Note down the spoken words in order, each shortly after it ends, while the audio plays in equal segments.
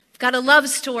Got a love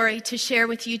story to share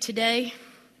with you today.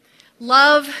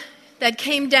 Love that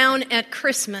came down at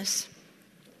Christmas.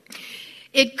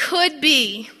 It could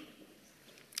be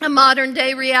a modern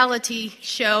day reality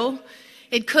show.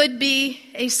 It could be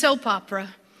a soap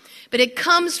opera. But it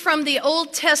comes from the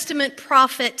Old Testament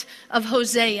prophet of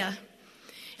Hosea.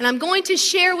 And I'm going to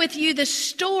share with you the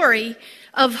story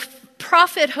of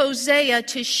prophet Hosea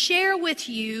to share with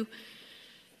you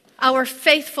our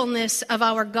faithfulness of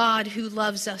our God who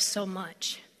loves us so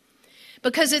much.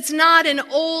 Because it's not an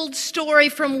old story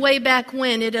from way back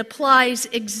when. It applies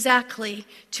exactly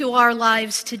to our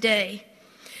lives today.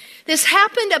 This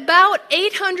happened about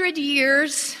 800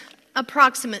 years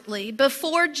approximately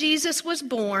before Jesus was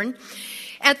born.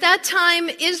 At that time,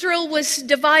 Israel was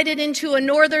divided into a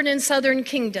northern and southern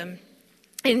kingdom.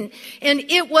 And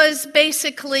it was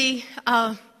basically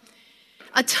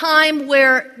a time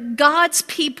where God's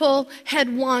people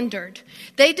had wandered.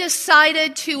 They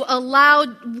decided to allow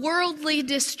worldly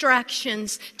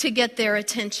distractions to get their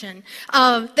attention.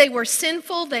 They were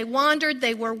sinful, they wandered,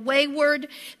 they were wayward.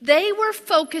 They were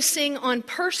focusing on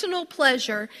personal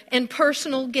pleasure and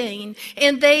personal gain,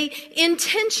 and they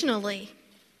intentionally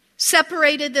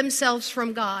separated themselves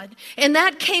from God. And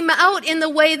that came out in the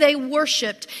way they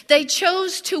worshiped. They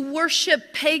chose to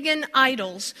worship pagan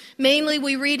idols. Mainly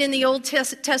we read in the Old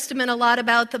Testament a lot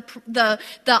about the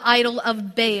idol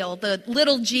of Baal, the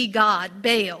little g god,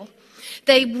 Baal.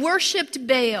 They worshiped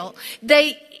Baal.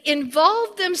 They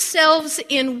involved themselves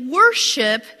in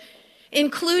worship,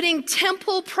 including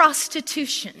temple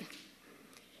prostitution.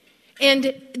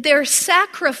 And their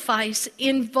sacrifice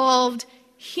involved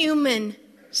human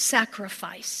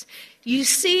sacrifice. You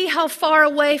see how far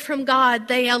away from God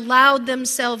they allowed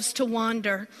themselves to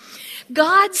wander.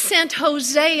 God sent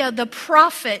Hosea the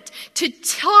prophet to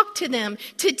talk to them,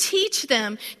 to teach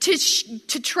them,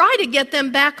 to try to get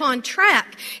them back on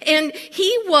track. And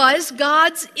he was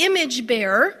God's image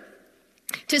bearer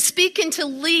to speak and to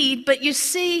lead. But you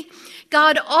see,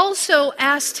 God also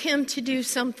asked him to do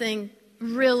something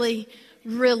really,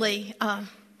 really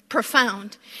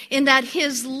profound, in that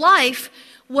his life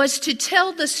was to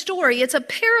tell the story. It's a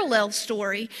parallel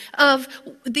story of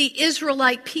the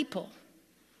Israelite people.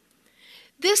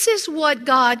 This is what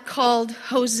God called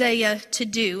Hosea to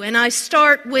do. And I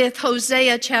start with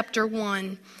Hosea chapter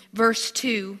 1, verse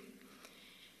 2.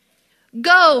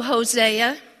 Go,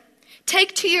 Hosea,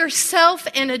 take to yourself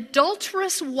an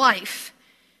adulterous wife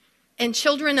and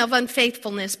children of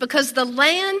unfaithfulness, because the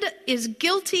land is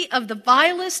guilty of the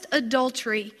vilest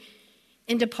adultery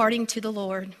in departing to the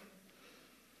Lord.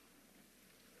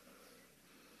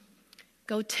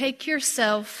 Go take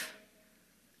yourself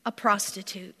a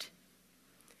prostitute.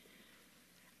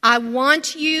 I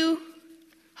want you,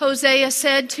 Hosea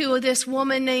said to this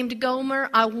woman named Gomer,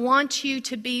 I want you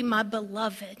to be my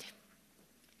beloved.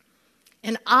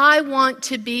 And I want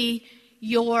to be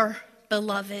your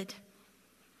beloved.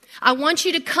 I want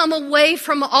you to come away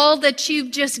from all that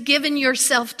you've just given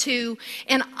yourself to,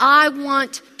 and I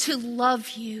want to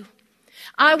love you.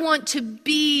 I want to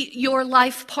be your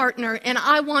life partner, and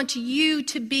I want you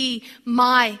to be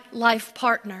my life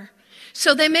partner.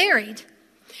 So they married,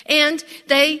 and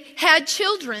they had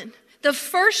children. The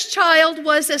first child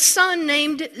was a son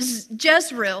named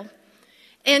Jezreel.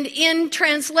 And in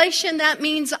translation, that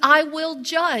means I will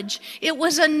judge. It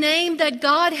was a name that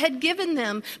God had given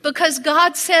them because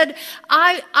God said,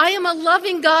 I am a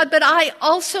loving God, but I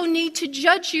also need to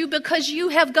judge you because you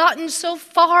have gotten so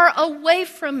far away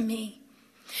from me.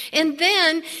 And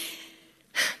then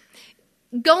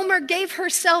Gomer gave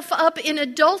herself up in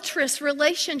adulterous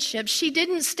relationships. She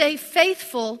didn't stay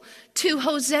faithful to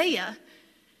Hosea.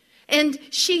 And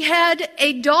she had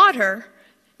a daughter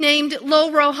named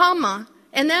Lo-Ruhamah,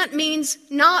 and that means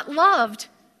not loved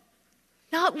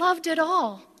at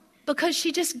all, because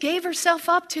she just gave herself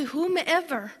up to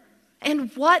whomever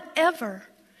and whatever.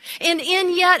 And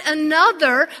in yet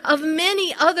another of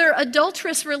many other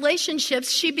adulterous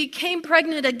relationships, she became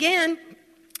pregnant again,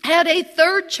 had a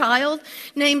third child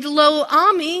named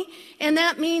Lo-Ammi, and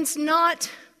that means not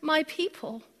my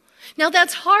people. Now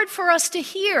that's hard for us to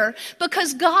hear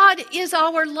because God is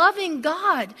our loving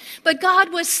God. But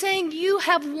God was saying, you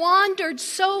have wandered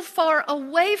so far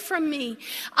away from me.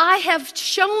 I have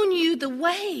shown you the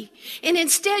way. And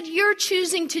instead you're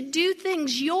choosing to do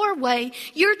things your way.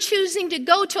 You're choosing to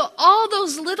go to all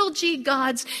those little g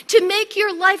gods to make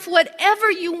your life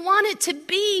whatever you want it to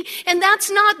be. And that's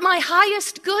not my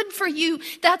highest good for you.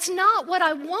 That's not what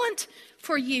I want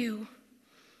for you.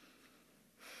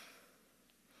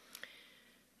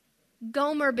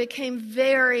 Gomer became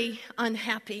very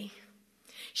unhappy.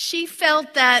 She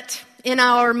felt that in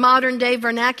our modern day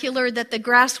vernacular, that the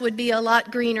grass would be a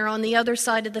lot greener on the other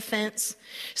side of the fence.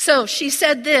 So she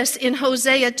said this in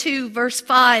Hosea 2, verse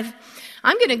 5,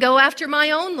 I'm going to go after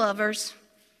my own lovers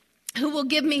who will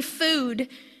give me food,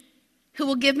 who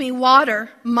will give me water,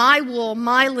 my wool,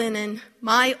 my linen,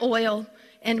 my oil,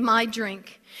 and my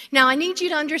drink. Now, I need you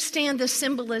to understand the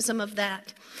symbolism of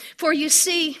that. For you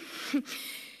see,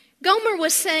 Gomer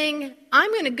was saying,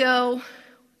 I'm going to go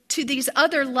to these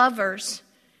other lovers.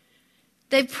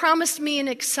 They've promised me an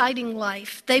exciting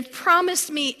life. They've promised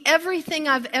me everything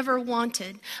I've ever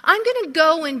wanted. I'm going to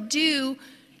go and do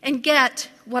and get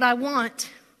what I want.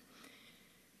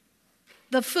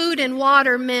 The food and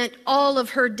water meant all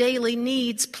of her daily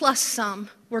needs plus some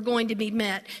were going to be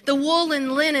met. The wool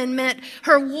and linen meant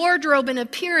her wardrobe and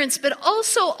appearance, but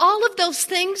also all of those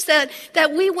things that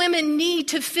we women need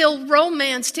to feel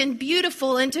romanced and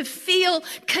beautiful and to feel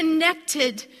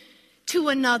connected to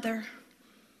another.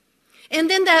 And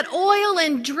then that oil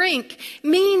and drink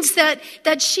means that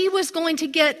she was going to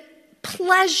get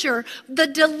pleasure, the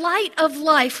delight of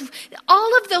life,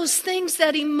 all of those things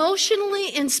that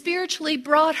emotionally and spiritually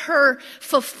brought her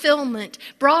fulfillment,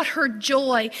 brought her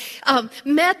joy,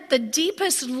 met the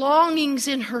deepest longings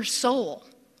in her soul.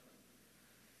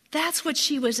 That's what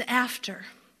she was after.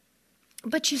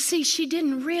 But you see, she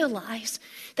didn't realize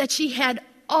that she had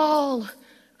all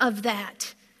of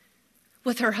that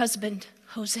with her husband,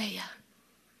 Hosea.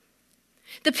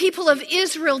 The people of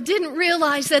Israel didn't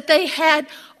realize that they had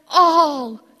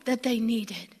all that they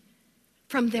needed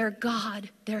from their God,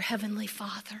 their Heavenly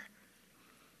Father.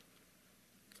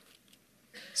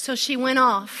 So she went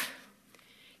off.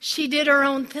 She did her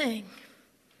own thing.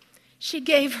 She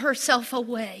gave herself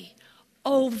away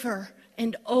over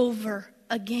and over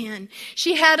again.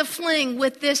 She had a fling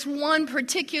with this one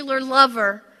particular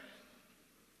lover.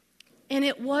 And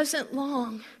it wasn't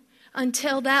long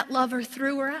until that lover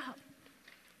threw her out.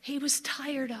 He was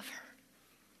tired of her.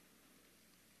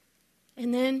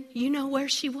 And then you know where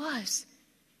she was.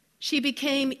 She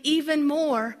became even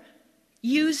more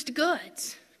used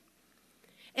goods.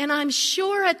 And I'm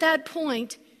sure at that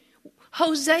point,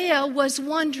 Hosea was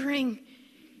wondering,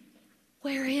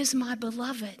 where is my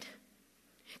beloved?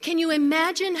 Can you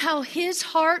imagine how his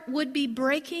heart would be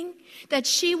breaking that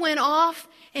she went off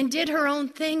and did her own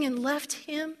thing and left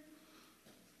him?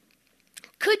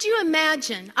 Could you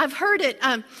imagine? I've heard it.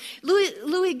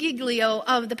 Louis Giglio,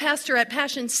 the pastor at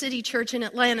Passion City Church in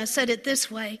Atlanta, said it this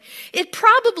way. It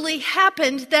probably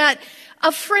happened that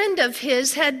a friend of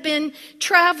his had been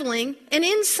traveling and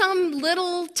in some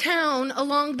little town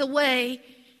along the way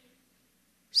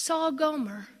saw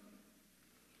Gomer.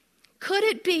 Could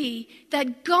it be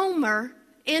that Gomer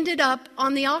ended up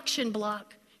on the auction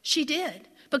block? She did.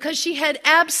 Because she had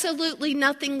absolutely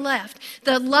nothing left.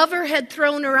 The lover had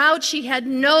thrown her out. She had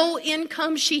no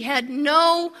income. She had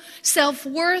no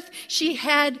self-worth. She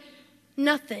had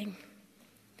nothing.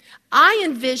 I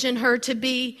envision her to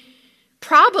be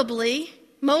probably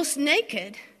most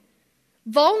naked,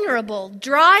 vulnerable,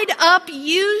 dried up,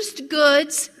 used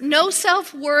goods, no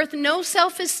self-worth, no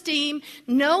self-esteem,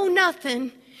 no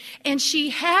nothing. And she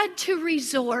had to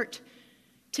resort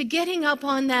to getting up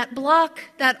on that block,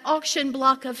 that auction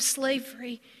block of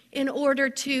slavery in order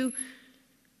to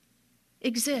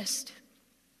exist.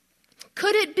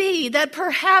 Could it be that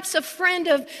perhaps a friend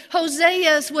of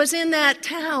Hosea's was in that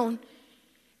town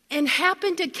and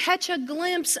happened to catch a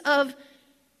glimpse of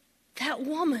that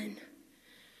woman,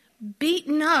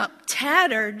 beaten up,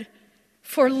 tattered,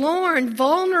 forlorn,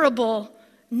 vulnerable,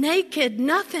 naked,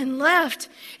 nothing left?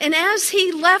 And as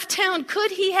he left town,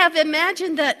 could he have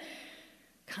imagined that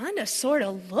kind of sort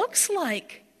of looks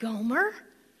like Gomer?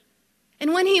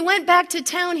 And when he went back to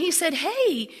town, he said,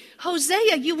 hey,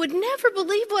 Hosea, you would never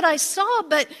believe what I saw,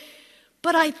 but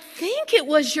I think it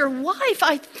was your wife.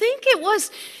 I think it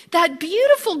was that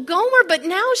beautiful Gomer, but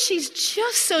now she's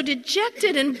just so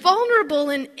dejected and vulnerable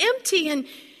and empty. And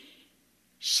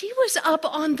she was up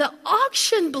on the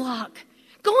auction block,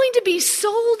 going to be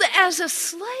sold as a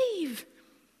slave.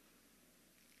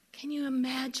 Can you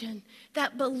imagine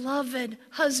that beloved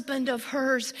husband of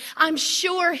hers? I'm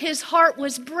sure his heart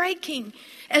was breaking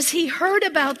as he heard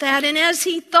about that and as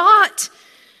he thought,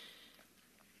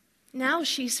 now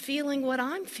she's feeling what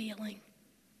I'm feeling.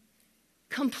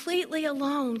 Completely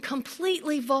alone,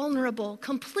 completely vulnerable,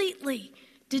 completely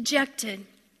dejected.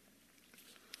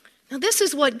 Now this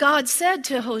is what God said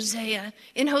to Hosea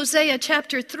in Hosea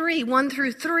chapter 3, 1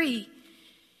 through 3.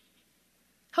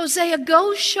 Hosea,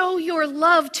 go show your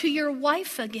love to your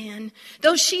wife again.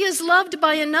 Though she is loved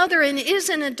by another and is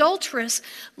an adulteress,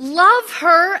 love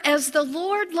her as the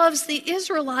Lord loves the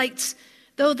Israelites,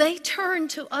 though they turn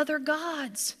to other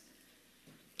gods.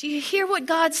 Do you hear what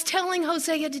God's telling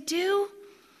Hosea to do?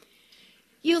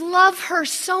 You love her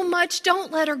so much,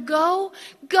 don't let her go.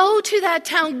 Go to that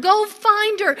town. Go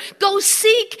find her. Go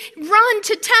seek. Run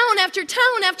to town after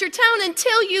town after town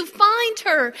until you find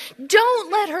her.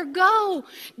 Don't let her go.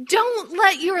 Don't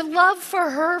let your love for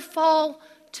her fall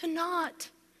to naught.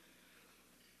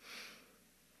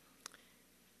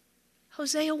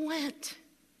 Hosea went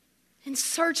and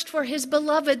searched for his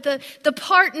beloved, the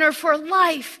partner for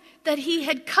life that he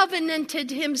had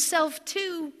covenanted himself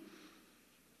to.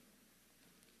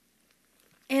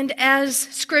 And as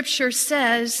Scripture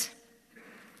says,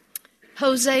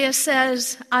 Hosea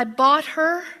says, I bought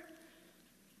her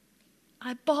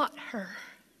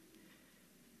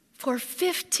for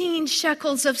 15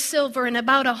 shekels of silver and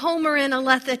about a homer and a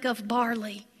lethek of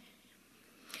barley.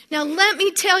 Now let me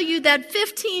tell you that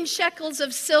 15 shekels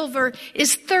of silver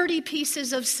is 30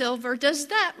 pieces of silver. Does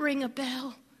that ring a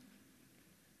bell?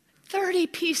 30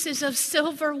 pieces of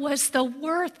silver was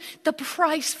the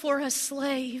price for a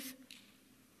slave.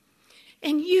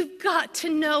 And you've got to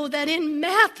know that in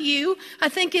Matthew, I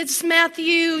think it's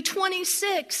Matthew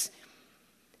 26,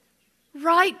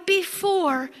 right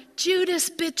before Judas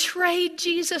betrayed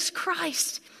Jesus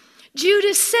Christ,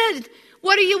 Judas said,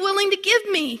 what are you willing to give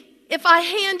me if I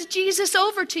hand Jesus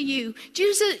over to you?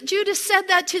 Judas said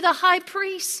that to the high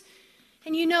priest.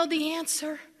 And you know the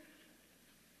answer.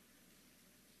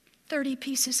 30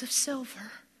 pieces of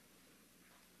silver.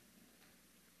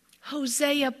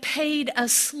 Hosea paid a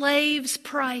slave's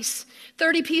price.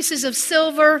 30 pieces of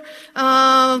silver,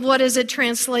 what does it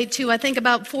translate to? I think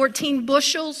about 13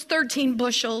 bushels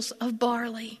of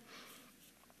barley.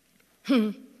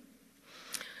 Well,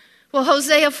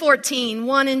 Hosea 14,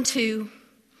 1 and 2.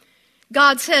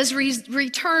 God says,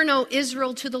 return, O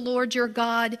Israel, to the Lord your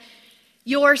God.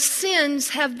 Your sins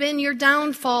have been your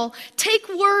downfall. Take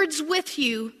words with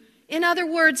you. In other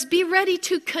words, be ready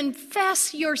to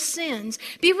confess your sins.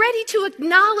 Be ready to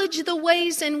acknowledge the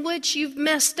ways in which you've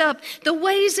messed up, the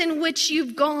ways in which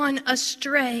you've gone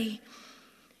astray.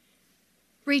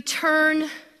 Return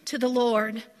to the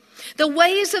Lord. The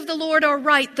ways of the Lord are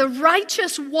right. The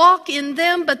righteous walk in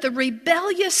them, but the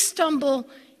rebellious stumble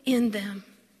in them.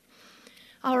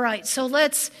 All right, so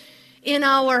let's, in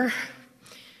our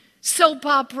soap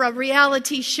opera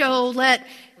reality show, let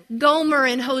Gomer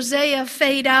and Hosea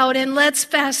fade out, and let's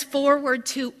fast forward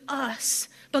to us,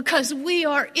 because we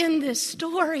are in this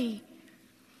story.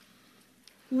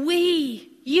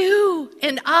 You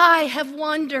and I have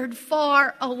wandered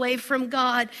far away from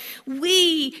God.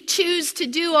 We choose to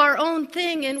do our own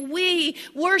thing, and we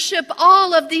worship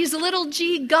all of these little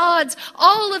g gods,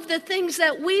 all of the things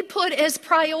that we put as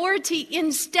priority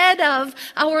instead of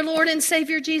our Lord and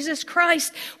Savior Jesus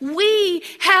Christ. We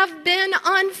have been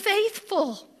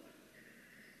unfaithful.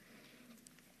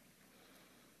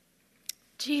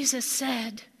 Jesus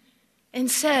said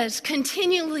and says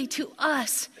continually to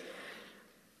us,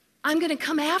 I'm going to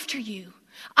come after you.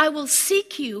 I will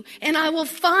seek you and I will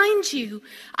find you.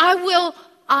 I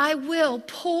will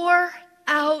pour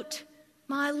out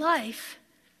my life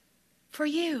for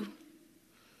you.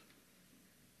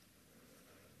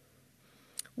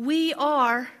 We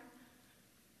are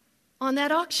on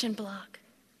that auction block.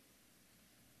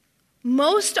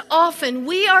 Most often,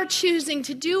 we are choosing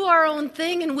to do our own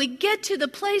thing, and we get to the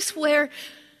place where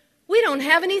we don't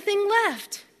have anything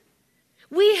left.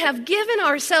 We have given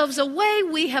ourselves away.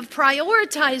 We have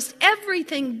prioritized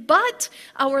everything but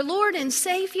our Lord and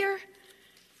Savior.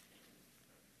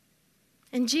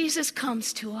 And Jesus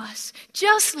comes to us,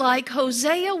 just like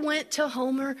Hosea went to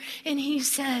Homer, and he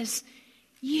says,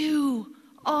 you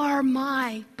are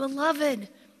my beloved.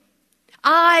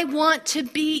 I want to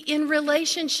be in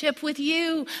relationship with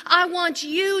you. I want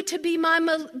you to be my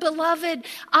beloved.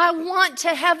 I want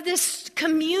to have this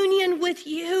communion with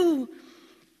you.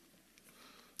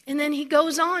 And then he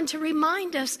goes on to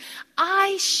remind us,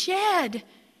 I shed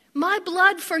my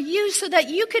blood for you so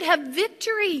that you could have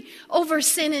victory over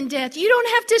sin and death. You don't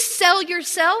have to sell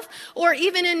yourself, or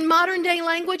even in modern day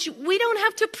language, we don't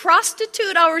have to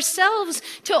prostitute ourselves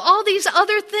to all these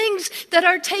other things that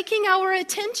are taking our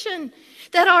attention,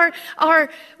 that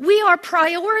we are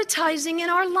prioritizing in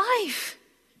our life.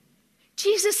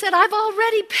 Jesus said, I've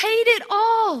already paid it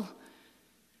all.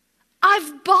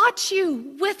 I've bought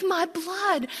you with my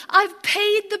blood. I've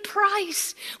paid the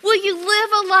price. Will you live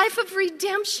a life of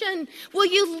redemption? Will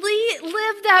you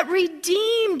live that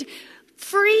redeemed,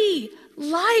 free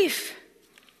life?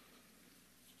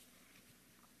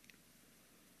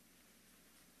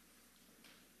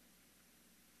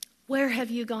 Where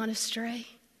have you gone astray?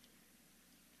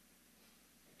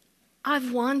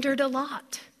 I've wandered a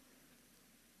lot.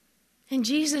 And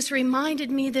Jesus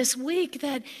reminded me this week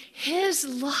that his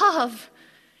love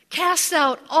casts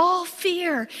out all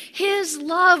fear. His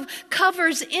love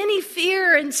covers any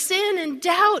fear and sin and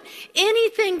doubt,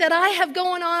 anything that I have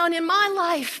going on in my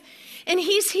life. And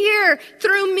he's here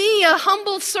through me, a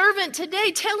humble servant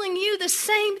today, telling you the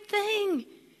same thing.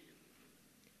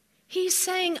 He's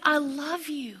saying, I love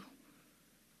you.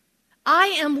 I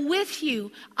am with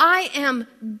you. I am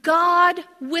God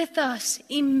with us,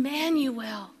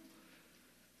 Emmanuel.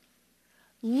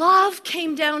 Love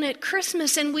came down at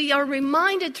Christmas, and we are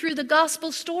reminded through the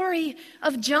gospel story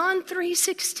of John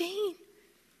 3:16.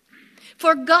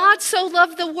 For God so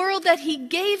loved the world that he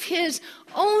gave his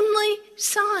only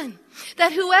Son,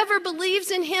 that whoever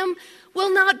believes in him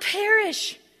will not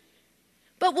perish,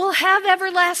 but will have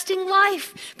everlasting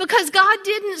life. Because God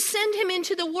didn't send him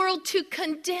into the world to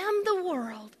condemn the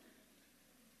world,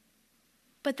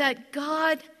 but that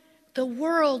the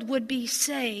world would be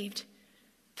saved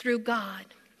through God.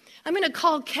 I'm going to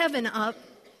call Kevin up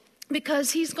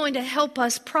because he's going to help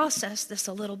us process this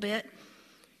a little bit.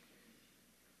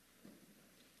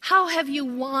 How have you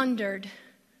wandered?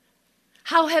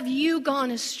 How have you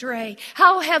gone astray?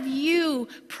 How have you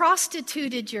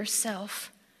prostituted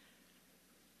yourself?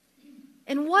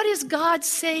 And what is God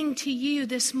saying to you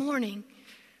this morning?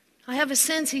 I have a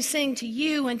sense he's saying to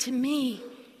you and to me,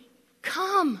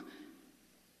 come.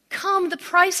 Come, the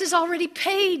price is already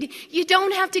paid. You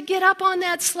don't have to get up on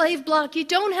that slave block. You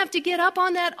don't have to get up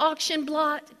on that auction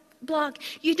block.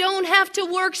 You don't have to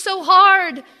work so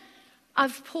hard.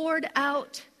 I've poured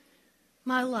out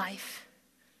my life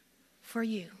for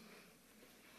you.